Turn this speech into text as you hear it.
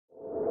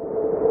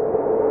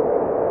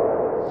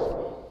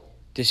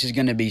This is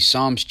going to be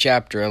Psalms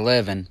chapter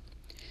 11,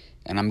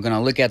 and I'm going to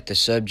look at the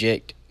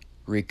subject,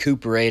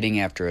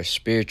 recuperating after a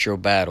spiritual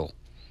battle.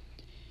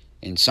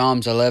 In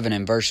Psalms 11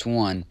 and verse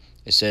 1,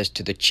 it says,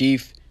 "To the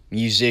chief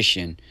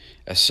musician,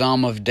 a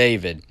psalm of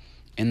David,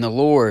 in the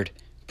Lord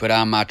put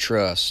I my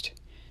trust.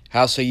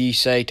 How shall ye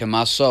say to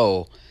my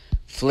soul,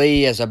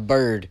 flee as a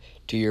bird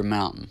to your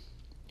mountain?"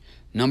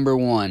 Number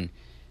one,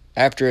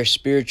 after a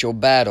spiritual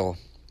battle,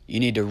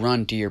 you need to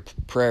run to your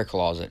prayer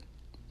closet.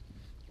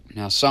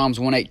 Now, Psalms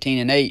 118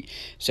 and 8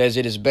 says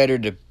it is better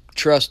to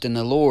trust in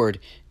the Lord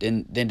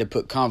than to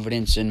put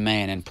confidence in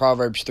man. In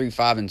Proverbs 3,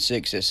 5, and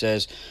 6, it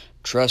says,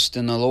 "Trust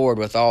in the Lord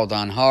with all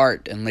thine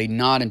heart, and lean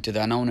not into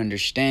thine own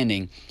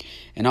understanding.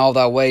 In all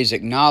thy ways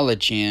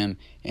acknowledge him,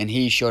 and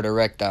he shall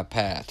direct thy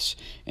paths."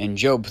 In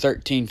Job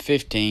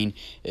 13:15,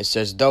 it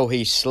says, "Though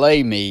he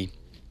slay me,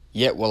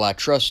 yet will I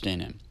trust in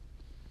him."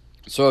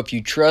 So if you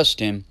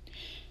trust him,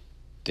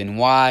 then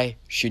why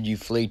should you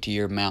flee to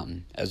your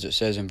mountain, as it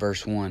says in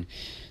verse 1?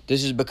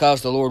 This is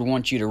because the Lord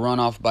wants you to run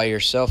off by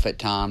yourself at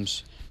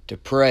times to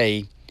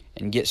pray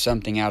and get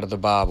something out of the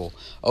Bible.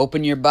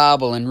 Open your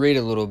Bible and read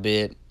a little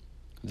bit,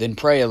 then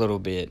pray a little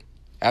bit.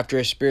 After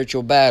a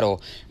spiritual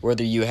battle,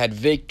 whether you had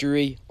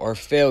victory or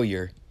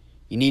failure,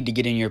 you need to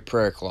get in your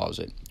prayer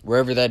closet,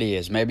 wherever that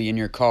is, maybe in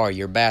your car,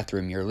 your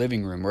bathroom, your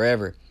living room,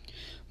 wherever.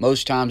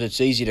 Most times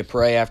it's easy to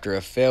pray after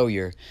a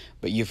failure,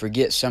 but you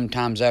forget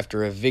sometimes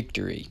after a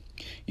victory.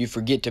 You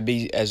forget to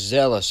be as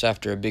zealous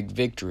after a big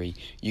victory.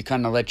 You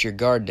kind of let your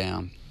guard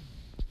down.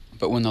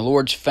 But when the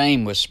Lord's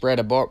fame was spread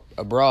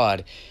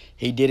abroad,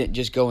 he didn't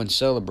just go and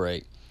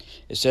celebrate.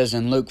 It says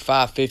in Luke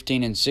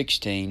 5:15 and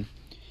 16,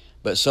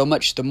 "But so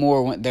much the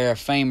more went there a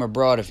fame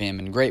abroad of him,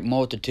 and great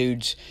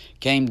multitudes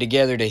came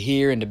together to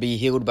hear and to be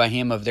healed by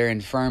him of their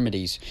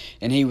infirmities.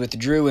 And he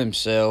withdrew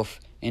himself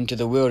into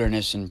the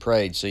wilderness and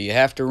prayed." So you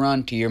have to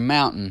run to your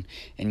mountain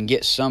and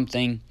get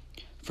something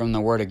from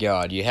the Word of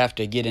God. You have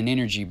to get an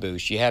energy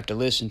boost. You have to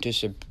listen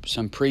to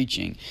some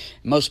preaching.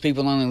 Most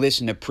people only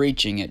listen to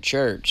preaching at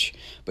church,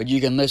 but you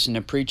can listen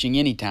to preaching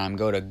anytime.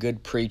 Go to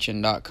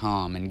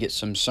goodpreaching.com and get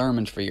some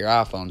sermons for your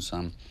iPhone,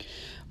 some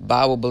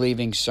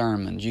Bible-believing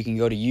sermons. You can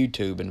go to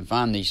YouTube and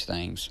find these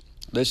things.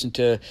 Listen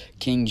to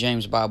King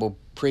James Bible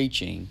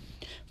preaching.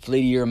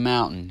 Flee to your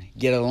mountain.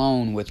 Get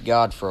alone with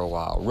God for a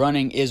while.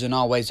 Running isn't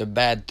always a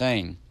bad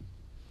thing.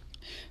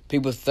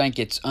 People think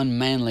it's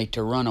unmanly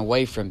to run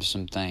away from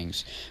some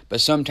things,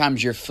 but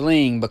sometimes you're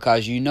fleeing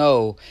because you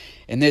know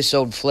in this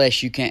old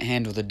flesh you can't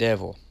handle the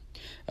devil.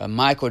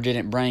 Michael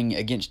didn't bring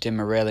against him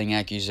a railing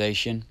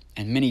accusation,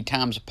 and many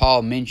times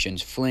Paul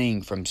mentions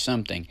fleeing from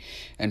something.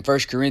 In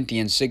 1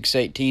 Corinthians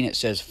 6:18 it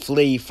says,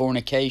 "Flee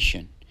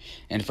fornication."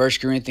 In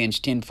 1 Corinthians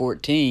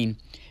 10:14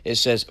 it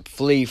says,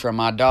 "Flee from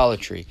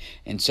idolatry."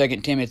 In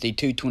 2 Timothy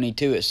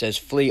 2:22 it says,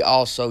 "Flee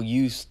also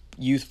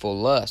youthful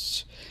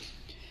lusts."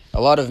 A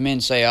lot of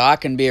men say, "Oh, I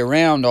can be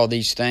around all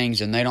these things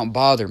and they don't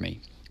bother me,"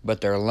 but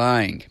they're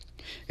lying.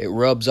 It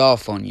rubs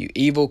off on you.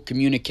 Evil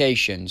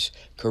communications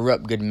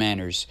corrupt good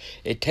manners.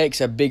 It takes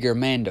a bigger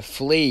man to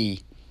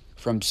flee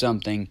from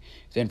something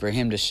than for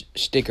him to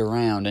stick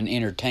around and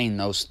entertain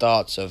those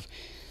thoughts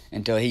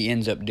until he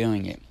ends up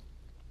doing it.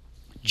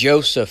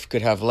 Joseph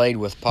could have laid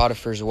with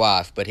Potiphar's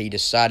wife, but he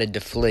decided to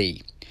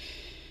flee.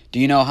 Do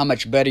you know how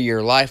much better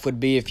your life would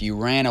be if you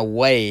ran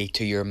away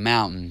to your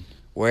mountain,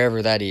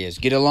 wherever that is?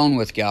 Get alone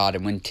with God,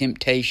 and when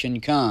temptation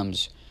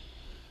comes,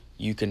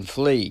 you can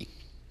flee.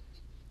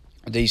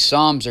 These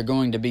Psalms are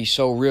going to be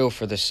so real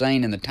for the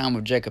saint in the time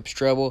of Jacob's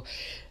trouble.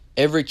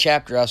 Every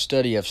chapter I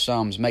study of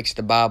Psalms makes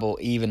the Bible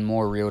even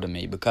more real to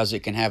me because it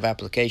can have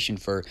application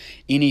for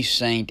any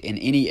saint in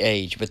any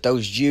age. But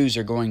those Jews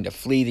are going to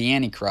flee the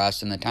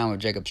Antichrist in the time of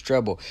Jacob's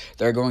trouble.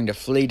 They're going to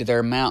flee to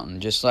their mountain,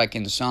 just like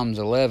in Psalms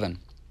 11.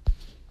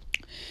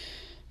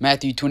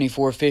 Matthew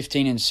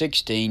 24:15 and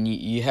 16,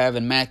 you have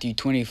in Matthew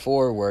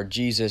 24 where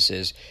Jesus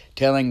is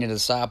telling the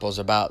disciples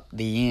about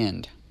the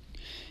end.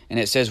 And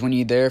it says, "When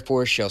ye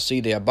therefore shall see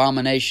the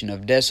abomination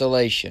of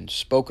desolation,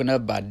 spoken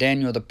of by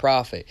Daniel the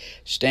prophet,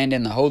 stand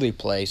in the holy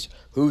place,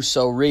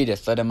 whoso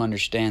readeth, let him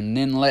understand.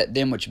 Then let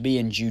them which be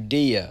in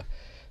Judea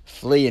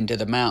flee into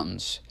the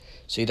mountains."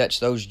 See, that's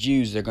those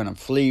Jews. They're going to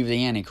flee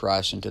the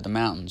Antichrist into the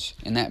mountains.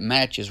 And that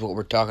matches what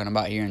we're talking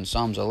about here in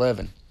Psalms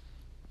 11.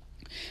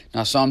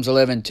 Now Psalms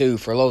 11:2,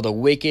 "For lo, the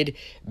wicked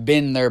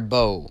bend their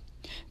bow.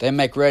 They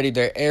make ready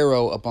their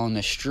arrow upon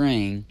the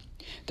string,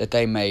 that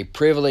they may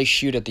privily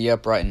shoot at the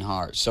upright in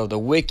heart." So the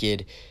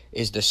wicked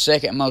is the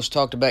second most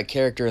talked about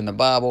character in the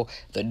Bible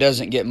that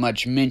doesn't get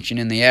much mention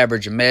in the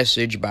average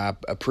message by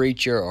a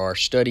preacher or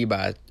study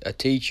by a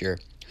teacher.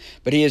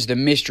 But he is the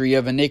mystery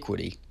of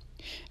iniquity.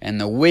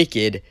 And the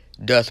wicked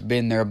doth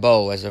bend their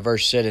bow, as the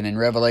verse said in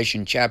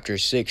Revelation chapter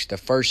 6, the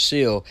first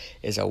seal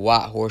is a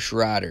white horse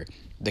rider,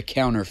 the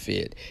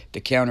counterfeit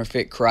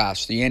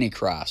Christ, the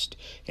Antichrist,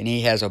 and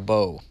he has a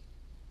bow.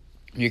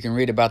 You can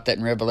read about that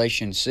in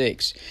Revelation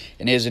 6.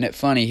 And isn't it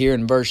funny, here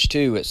in verse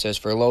 2 it says,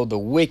 "For lo, the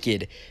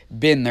wicked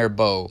bend their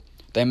bow.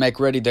 They make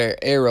ready their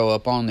arrow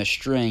upon the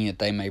string, that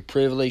they may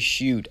privily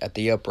shoot at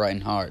the upright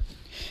in heart."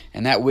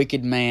 And that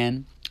wicked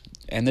man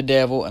and the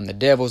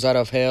devils out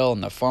of hell,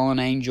 and the fallen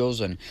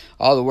angels, and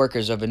all the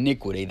workers of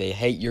iniquity. They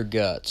hate your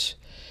guts.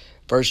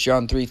 1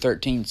 John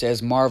 3:13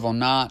 says, Marvel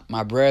not,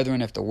 my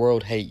brethren, if the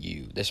world hate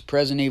you. This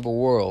present evil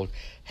world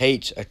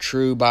hates a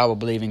true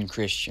Bible-believing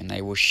Christian.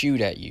 They will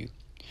shoot at you.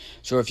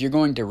 So if you're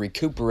going to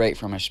recuperate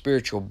from a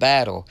spiritual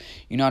battle,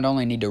 you not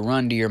only need to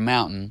run to your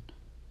mountain,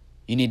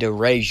 you need to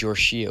raise your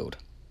shield.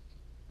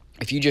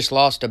 If you just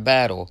lost a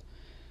battle,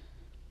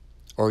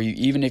 or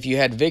even if you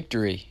had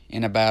victory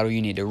in a battle,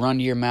 you need to run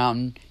to your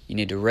mountain, you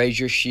need to raise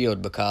your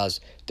shield, because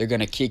they're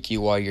going to kick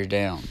you while you're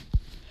down.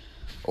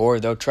 Or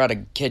they'll try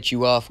to catch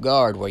you off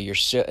guard while you're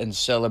sitting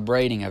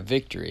celebrating a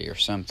victory or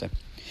something.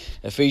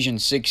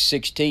 Ephesians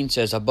 6:16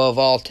 says, above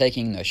all,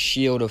 taking the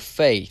shield of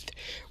faith,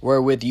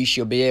 wherewith you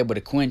shall be able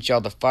to quench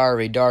all the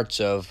fiery darts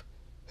of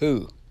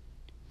who?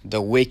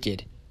 The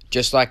wicked.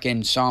 Just like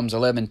in Psalms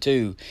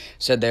 11:2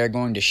 said they are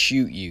going to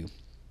shoot you.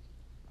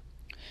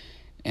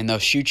 And they'll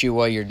shoot you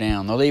while you're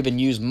down. They'll even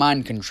use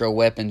mind control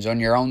weapons on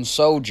your own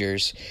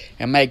soldiers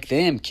and make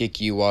them kick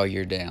you while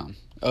you're down.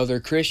 Other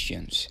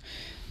Christians.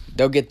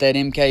 They'll get that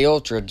MK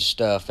Ultra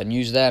stuff and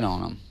use that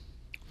on them.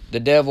 The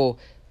devil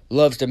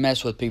loves to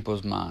mess with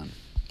people's mind.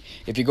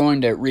 If you're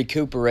going to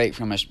recuperate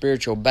from a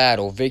spiritual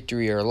battle,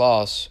 victory or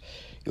loss,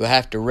 you'll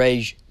have to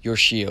raise your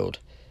shield.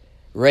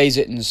 Raise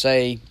it and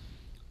say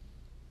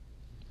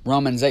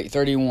Romans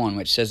 8:31,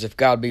 which says, if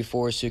God be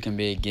for us, who can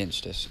be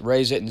against us?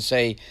 Raise it and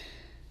say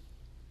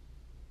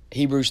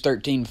Hebrews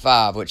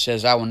 13:5, which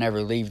says, I will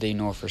never leave thee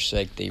nor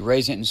forsake thee.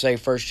 Raise it and say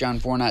 1 John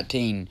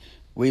 4:19,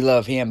 we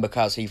love him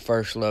because he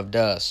first loved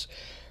us.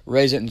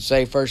 Raise it and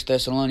say 1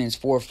 Thessalonians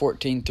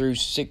 4:14 through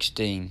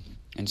 16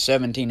 and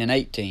 17 and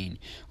 18,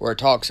 where it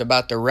talks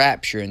about the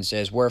rapture and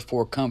says,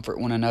 wherefore comfort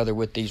one another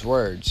with these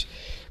words.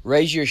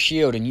 Raise your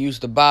shield and use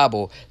the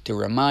Bible to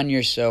remind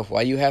yourself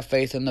why you have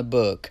faith in the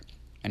book,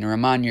 and to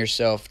remind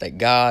yourself that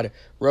God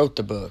wrote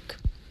the book.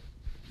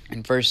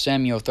 In 1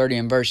 Samuel 30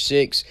 and verse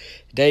 6,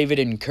 David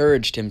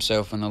encouraged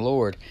himself in the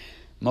Lord.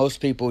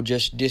 Most people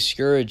just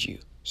discourage you,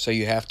 so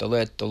you have to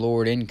let the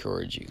Lord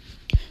encourage you.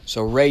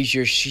 So raise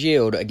your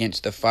shield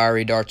against the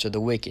fiery darts of the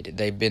wicked.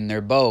 They've been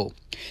their bow.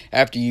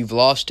 After you've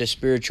lost a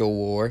spiritual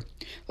war,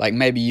 like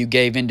maybe you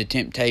gave in to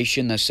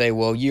temptation, they'll say,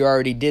 well, you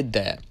already did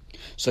that.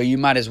 So you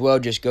might as well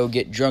just go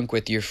get drunk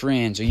with your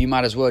friends, or you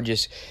might as well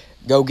just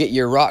go get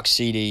your rock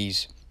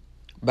CDs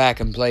back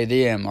and play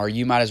them, or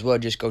you might as well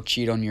just go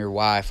cheat on your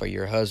wife or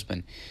your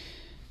husband.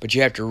 But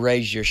you have to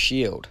raise your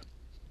shield,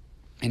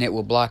 and it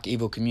will block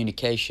evil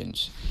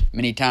communications.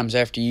 Many times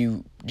after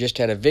you just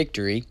had a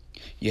victory,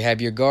 you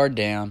have your guard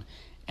down,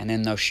 and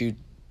then they'll shoot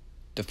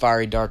the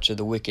fiery darts of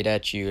the wicked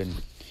at you,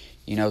 and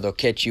they'll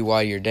catch you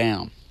while you're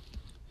down.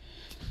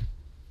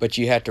 But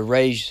you have to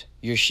raise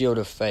your shield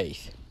of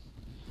faith.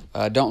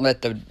 Don't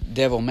let the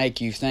devil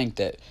make you think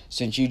that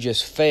since you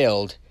just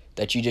failed,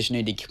 that you just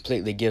need to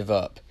completely give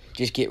up.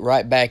 Just get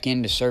right back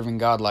into serving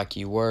God like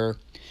you were.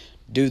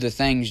 Do the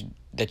things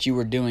that you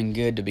were doing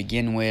good to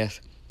begin with,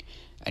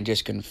 and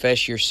just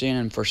confess your sin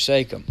and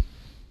forsake them.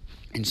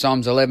 In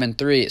Psalms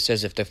 11:3 it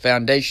says, if the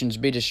foundations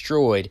be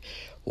destroyed,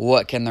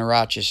 what can the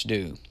righteous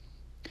do?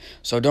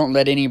 So don't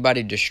let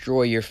anybody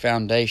destroy your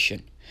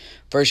foundation.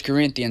 1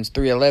 Corinthians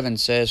 3:11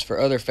 says, for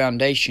other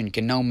foundation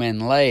can no man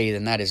lay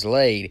than that is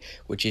laid,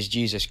 which is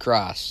Jesus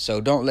Christ.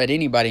 So don't let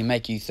anybody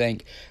make you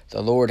think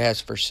the Lord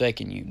has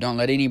forsaken you. Don't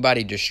let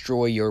anybody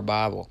destroy your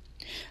Bible.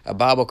 A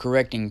Bible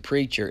correcting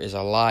preacher is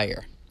a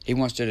liar. He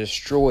wants to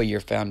destroy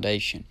your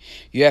foundation.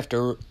 You have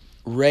to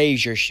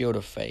raise your shield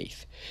of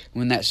faith.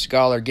 When that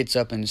scholar gets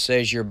up and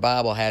says your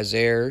Bible has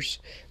errors,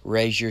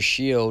 raise your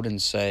shield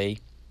and say,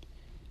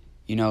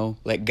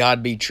 let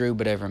God be true,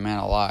 but every man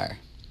a liar.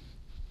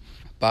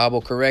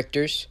 Bible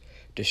correctors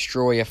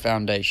destroy a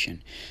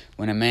foundation.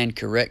 When a man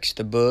corrects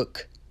the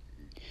book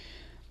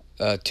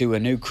to a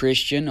new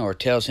Christian or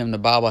tells him the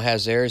Bible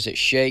has errors, it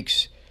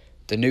shakes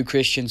the new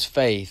Christian's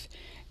faith,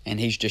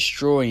 and he's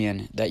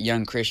destroying that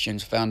young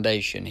Christian's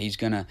foundation. He's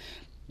going to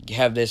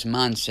have this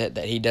mindset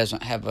that he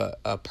doesn't have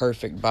a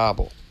perfect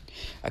Bible.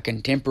 A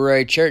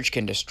contemporary church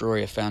can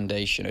destroy a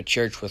foundation. A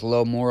church with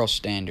low moral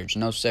standards,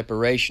 no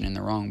separation, in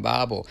the wrong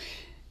Bible,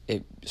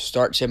 it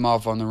starts him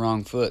off on the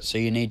wrong foot. So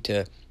you need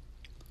to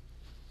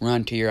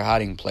run to your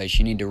hiding place.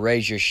 You need to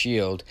raise your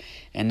shield.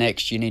 And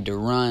next you need to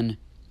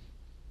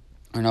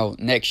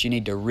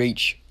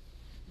reach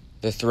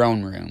the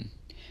throne room.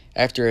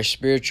 After a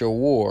spiritual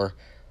war,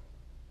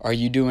 are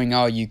you doing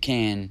all you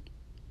can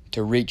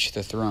to reach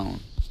the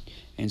throne?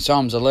 In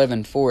Psalms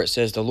 11:4 it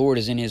says, the Lord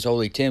is in his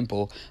holy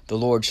temple, the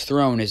Lord's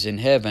throne is in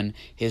heaven,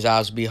 his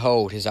eyes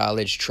behold, his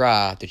eyelids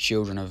try the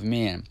children of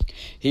men.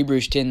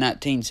 Hebrews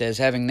 10:19 says,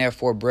 having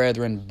therefore,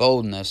 brethren,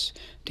 boldness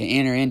to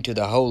enter into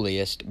the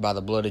holiest by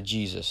the blood of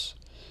Jesus.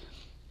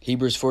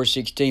 Hebrews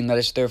 4:16, let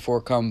us therefore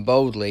come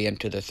boldly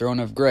unto the throne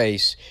of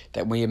grace,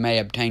 that we may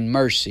obtain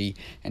mercy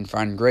and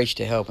find grace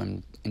to help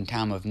in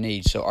time of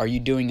need. So are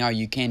you doing all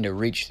you can to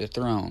reach the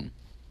throne?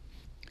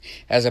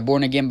 As a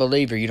born-again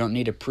believer, you don't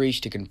need a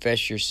priest to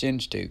confess your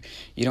sins to.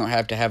 You don't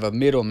have to have a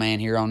middleman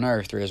here on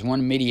earth. There is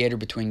one mediator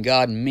between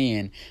God and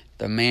men,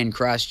 the man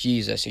Christ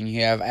Jesus, and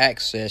you have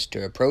access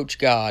to approach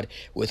God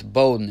with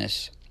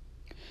boldness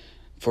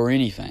for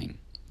anything,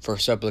 for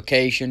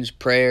supplications,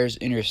 prayers,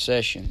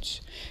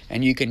 intercessions.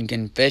 And you can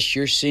confess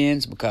your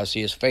sins because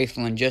He is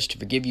faithful and just to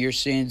forgive your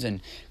sins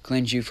and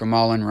cleanse you from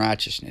all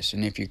unrighteousness.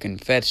 And if you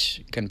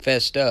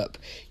confessed up,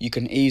 you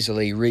can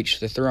easily reach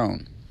the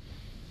throne.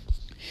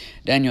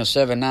 Daniel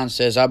 7:9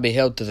 says, I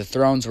beheld till the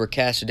thrones were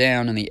cast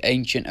down, and the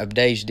Ancient of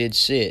Days did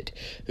sit,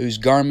 whose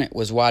garment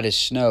was white as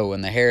snow,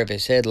 and the hair of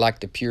his head like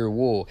the pure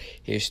wool.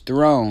 His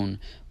throne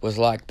was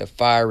like the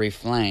fiery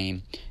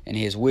flame, and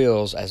his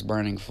wheels as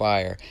burning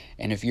fire.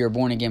 And if you're a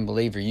born-again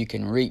believer, you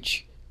can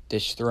reach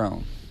this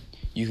throne.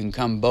 You can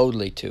come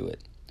boldly to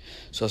it.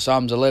 So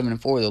Psalms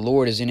 11:4, the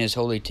Lord is in His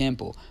holy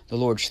temple. The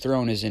Lord's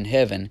throne is in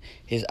heaven.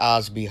 His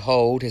eyes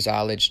behold, His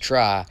eyelids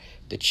try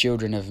the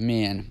children of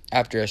men.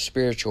 After a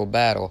spiritual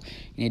battle,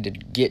 you need to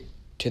get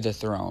to the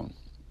throne.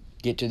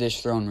 Get to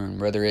this throne room,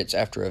 whether it's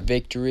after a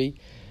victory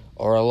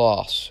or a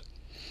loss.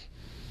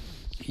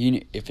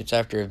 If it's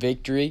after a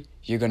victory,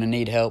 you're going to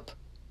need help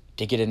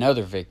to get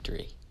another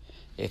victory.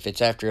 If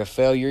it's after a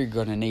failure, you're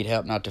going to need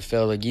help not to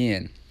fail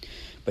again.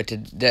 But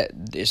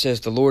it says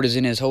the Lord is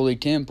in His holy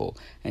temple,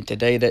 and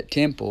today that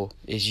temple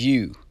is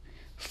you.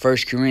 1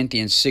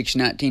 Corinthians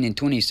 6:19 and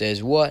 20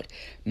 says, What?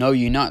 Know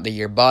you not that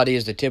your body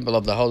is the temple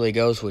of the Holy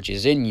Ghost which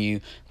is in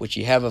you, which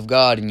ye have of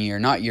God, and ye are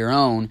not your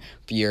own,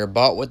 for ye are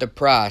bought with a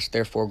price.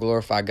 Therefore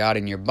glorify God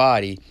in your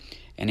body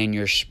and in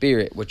your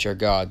spirit, which are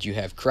God's. You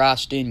have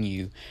Christ in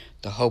you,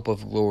 the hope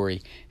of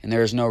glory, and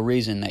there is no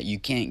reason that you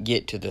can't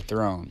get to the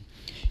throne.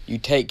 You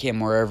take Him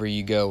wherever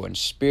you go, and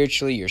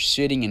spiritually you're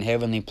sitting in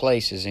heavenly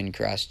places in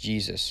Christ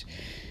Jesus.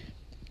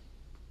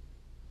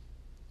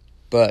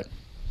 But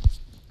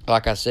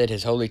like I said,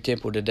 His holy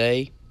temple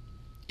today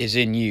is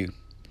in you.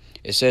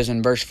 It says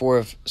in verse 4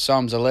 of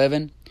Psalms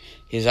 11,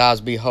 His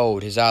eyes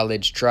behold, His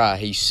eyelids try.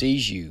 He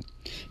sees you.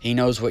 He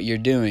knows what you're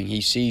doing.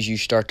 He sees you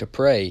start to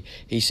pray.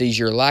 He sees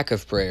your lack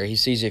of prayer. He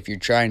sees if you're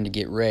trying to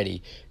get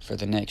ready for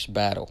the next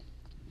battle.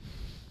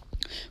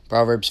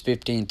 Proverbs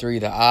 15:3,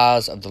 the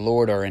eyes of the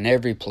Lord are in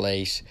every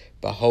place,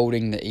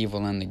 beholding the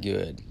evil and the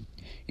good.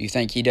 You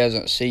think He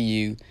doesn't see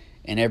you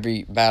in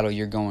every battle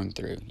you're going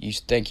through. You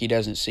think He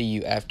doesn't see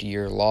you after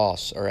your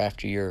loss or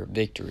after your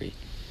victory.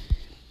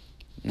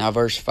 Now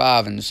verse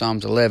 5 in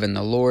Psalms 11,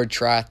 the Lord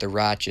trieth the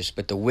righteous,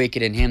 but the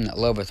wicked and him that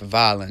loveth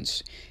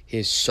violence,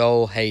 His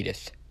soul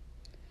hateth.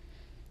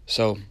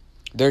 So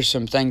there's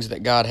some things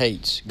that God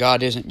hates.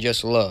 God isn't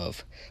just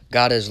love.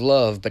 God is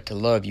love, but to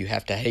love you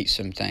have to hate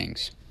some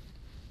things.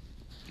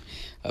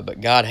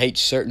 But God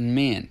hates certain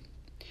men.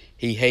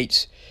 He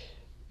hates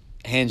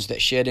hands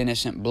that shed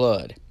innocent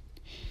blood.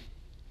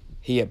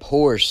 He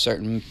abhors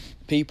certain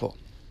people.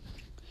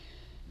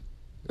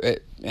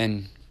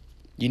 And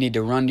you need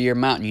to run to your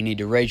mountain. You need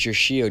to raise your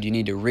shield. You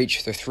need to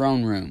reach the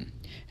throne room.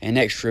 And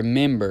next,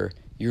 remember,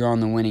 you're on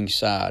the winning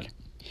side.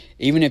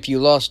 Even if you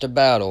lost a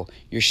battle,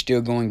 you're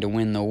still going to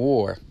win the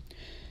war.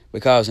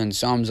 Because in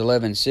Psalms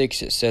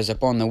 11:6 it says,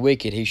 Upon the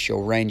wicked He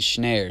shall rain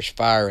snares,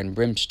 fire and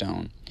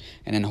brimstone,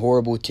 and an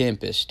horrible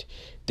tempest.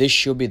 This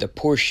shall be the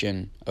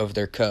portion of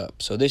their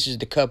cup. So this is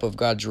the cup of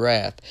God's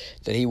wrath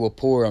that He will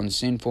pour on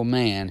sinful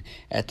man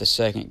at the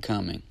second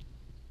coming.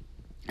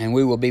 And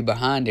we will be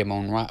behind Him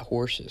on white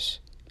horses.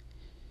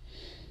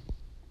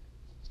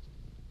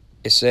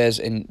 It says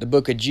in the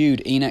book of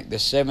Jude, Enoch the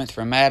seventh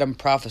from Adam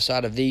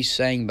prophesied of these,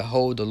 saying,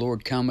 Behold, the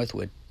Lord cometh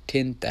with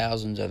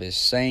 10,000s of His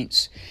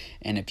saints.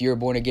 And if you're a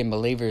born-again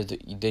believer,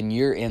 then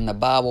you're in the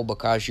Bible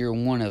because you're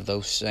one of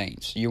those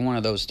saints. You're one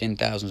of those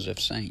 10,000s of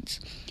saints.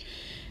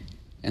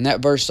 And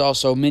that verse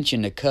also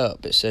mentioned a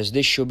cup. It says,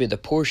 This shall be the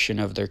portion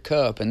of their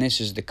cup, and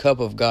this is the cup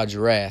of God's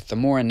wrath. The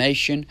more a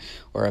nation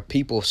or a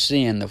people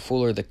sin, the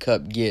fuller the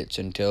cup gets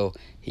until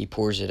He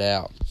pours it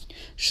out.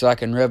 Just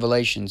like in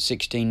Revelation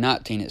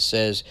 16:19 it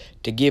says,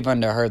 To give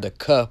unto her the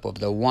cup of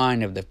the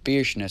wine of the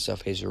fierceness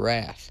of His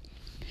wrath.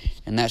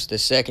 And that's the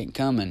second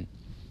coming.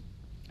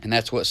 And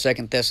that's what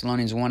 2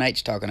 Thessalonians 1:8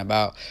 is talking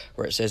about,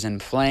 where it says, In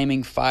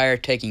flaming fire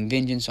taking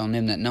vengeance on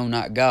them that know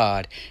not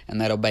God,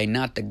 and that obey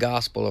not the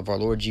gospel of our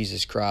Lord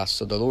Jesus Christ.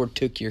 So the Lord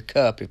took your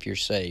cup if you're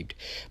saved.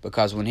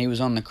 Because when He was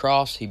on the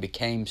cross, He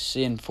became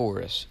sin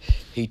for us.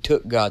 He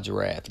took God's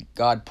wrath.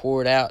 God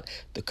poured out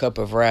the cup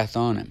of wrath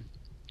on Him.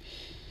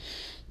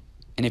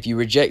 And if you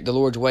reject the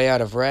Lord's way out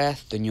of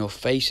wrath, then you'll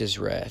face His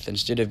wrath.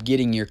 Instead of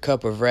getting your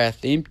cup of wrath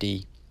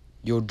empty,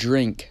 you'll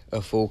drink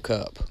a full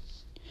cup.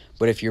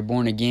 But if you're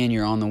born again,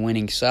 you're on the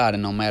winning side,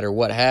 and no matter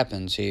what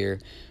happens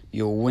here,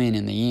 you'll win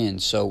in the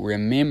end. So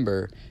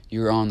remember,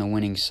 you're on the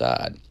winning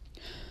side.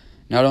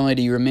 Not only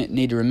do you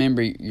need to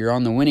remember you're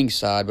on the winning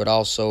side, but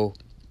also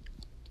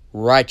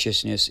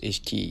righteousness is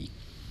key.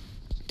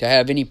 To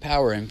have any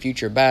power in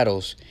future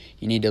battles,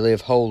 you need to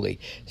live holy,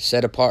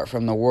 set apart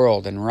from the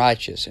world, and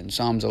righteous. In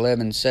Psalms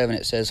 11:7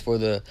 it says, For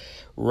the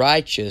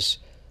righteous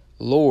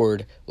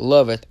Lord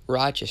loveth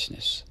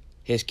righteousness.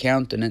 His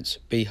countenance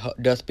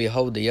doth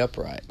behold the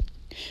upright.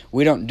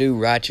 We don't do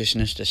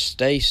righteousness to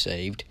stay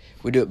saved.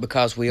 We do it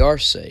because we are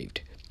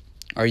saved.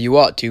 Or you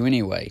ought to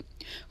anyway.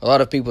 A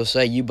lot of people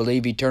say you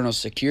believe eternal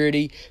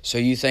security, so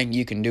you think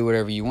you can do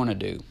whatever you want to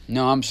do.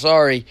 No, I'm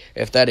sorry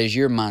if that is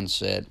your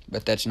mindset,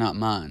 but that's not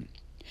mine.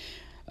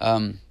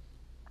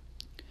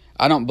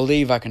 I don't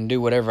believe I can do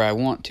whatever I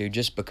want to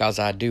just because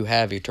I do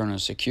have eternal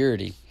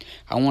security.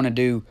 I want to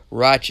do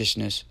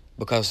righteousness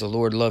because the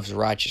Lord loves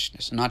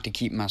righteousness, not to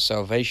keep my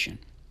salvation.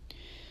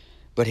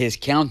 But his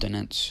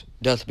countenance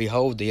doth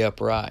behold the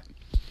upright.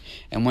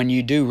 And when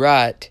you do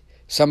right,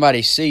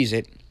 somebody sees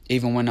it,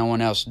 even when no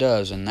one else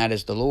does, and that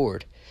is the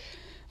Lord.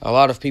 A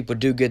lot of people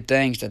do good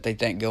things that they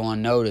think go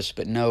unnoticed,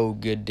 but no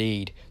good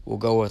deed will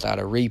go without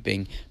a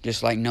reaping,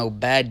 just like no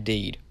bad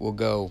deed will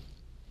go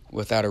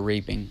without a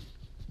reaping.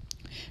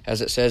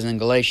 As it says in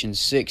Galatians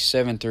 6,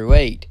 7 through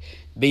 8,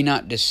 be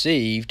not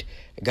deceived,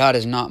 God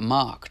is not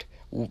mocked.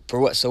 For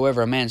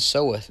whatsoever a man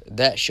soweth,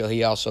 that shall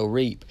he also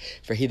reap.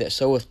 For he that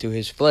soweth to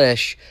his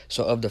flesh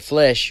shall of the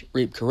flesh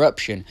reap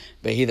corruption,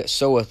 but he that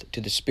soweth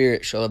to the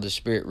Spirit shall of the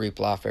Spirit reap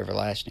life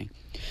everlasting.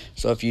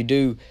 So if you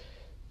do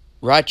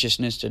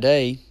righteousness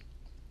today,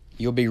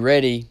 you'll be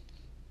ready.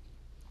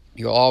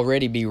 You'll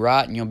already be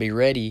right, and you'll be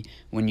ready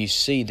when you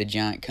see the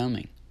giant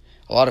coming.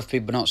 A lot of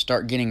people don't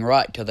start getting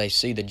right till they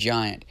see the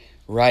giant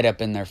right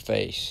up in their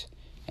face,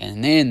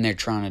 and then they're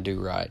trying to do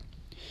right.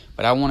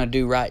 But I want to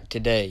do right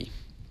today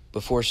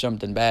before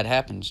something bad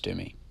happens to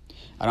me.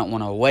 I don't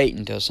want to wait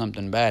until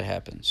something bad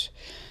happens.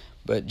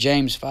 But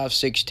James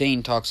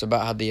 5:16 talks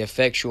about how the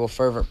effectual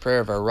fervent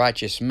prayer of a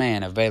righteous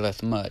man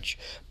availeth much.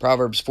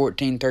 Proverbs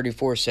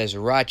 14:34 says,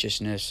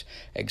 righteousness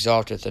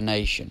exalteth a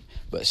nation,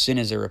 but sin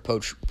is a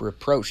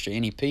reproach to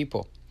any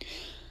people.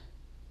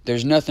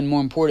 There's nothing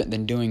more important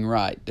than doing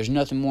right. There's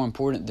nothing more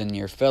important than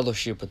your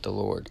fellowship with the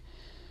Lord.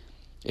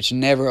 It's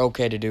never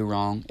okay to do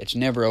wrong. It's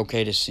never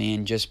okay to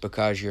sin just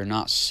because you're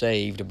not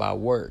saved by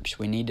works.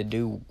 We need to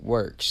do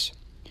works.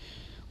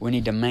 We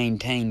need to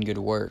maintain good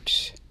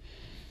works.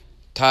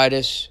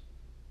 Titus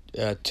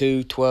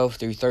 2:12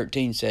 through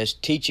 13 says,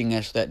 teaching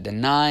us that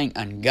denying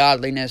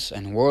ungodliness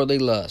and worldly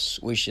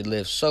lusts, we should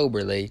live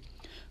soberly,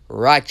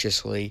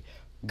 righteously,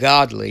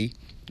 godly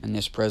in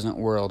this present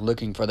world,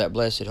 looking for that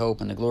blessed hope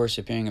and the glorious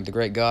appearing of the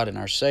great God and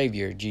our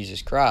Savior,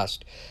 Jesus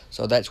Christ.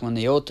 So that's when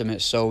the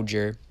ultimate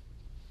soldier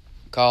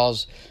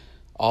calls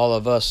all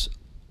of us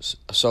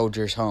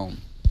soldiers home.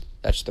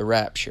 That's the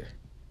rapture.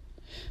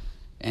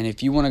 And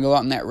if you want to go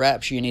out in that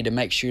rapture, you need to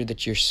make sure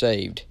that you're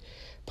saved.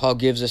 Paul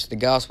gives us the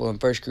gospel in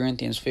 1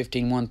 Corinthians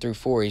 15:1 through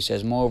 4. He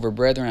says, moreover,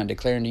 brethren, I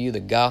declare unto you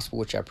the gospel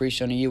which I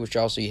preached unto you, which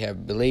also ye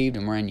have believed,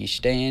 and wherein ye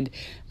stand,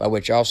 by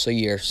which also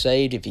ye are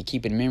saved, if ye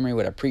keep in memory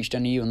what I preached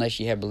unto you, unless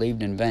ye have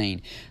believed in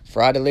vain.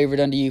 For I delivered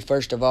unto you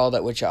first of all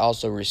that which I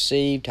also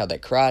received, how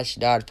that Christ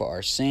died for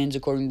our sins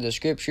according to the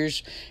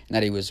Scriptures, and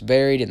that he was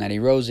buried, and that he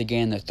rose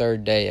again the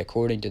third day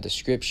according to the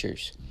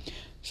Scriptures.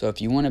 So if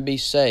you want to be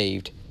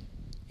saved,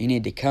 you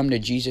need to come to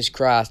Jesus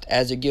Christ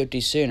as a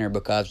guilty sinner,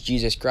 because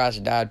Jesus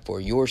Christ died for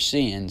your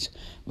sins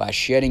by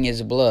shedding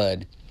his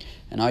blood.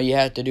 And all you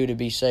have to do to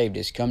be saved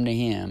is come to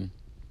him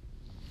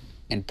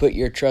and put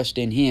your trust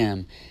in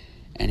him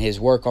and his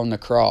work on the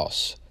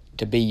cross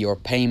to be your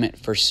payment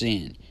for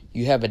sin.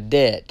 You have a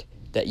debt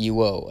that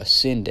you owe, a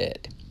sin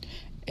debt.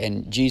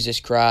 And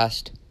Jesus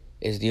Christ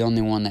is the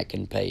only one that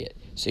can pay it.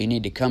 So you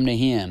need to come to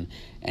him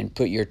and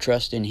put your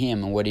trust in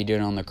him and what he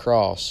did on the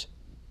cross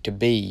to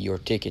be your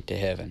ticket to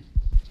heaven.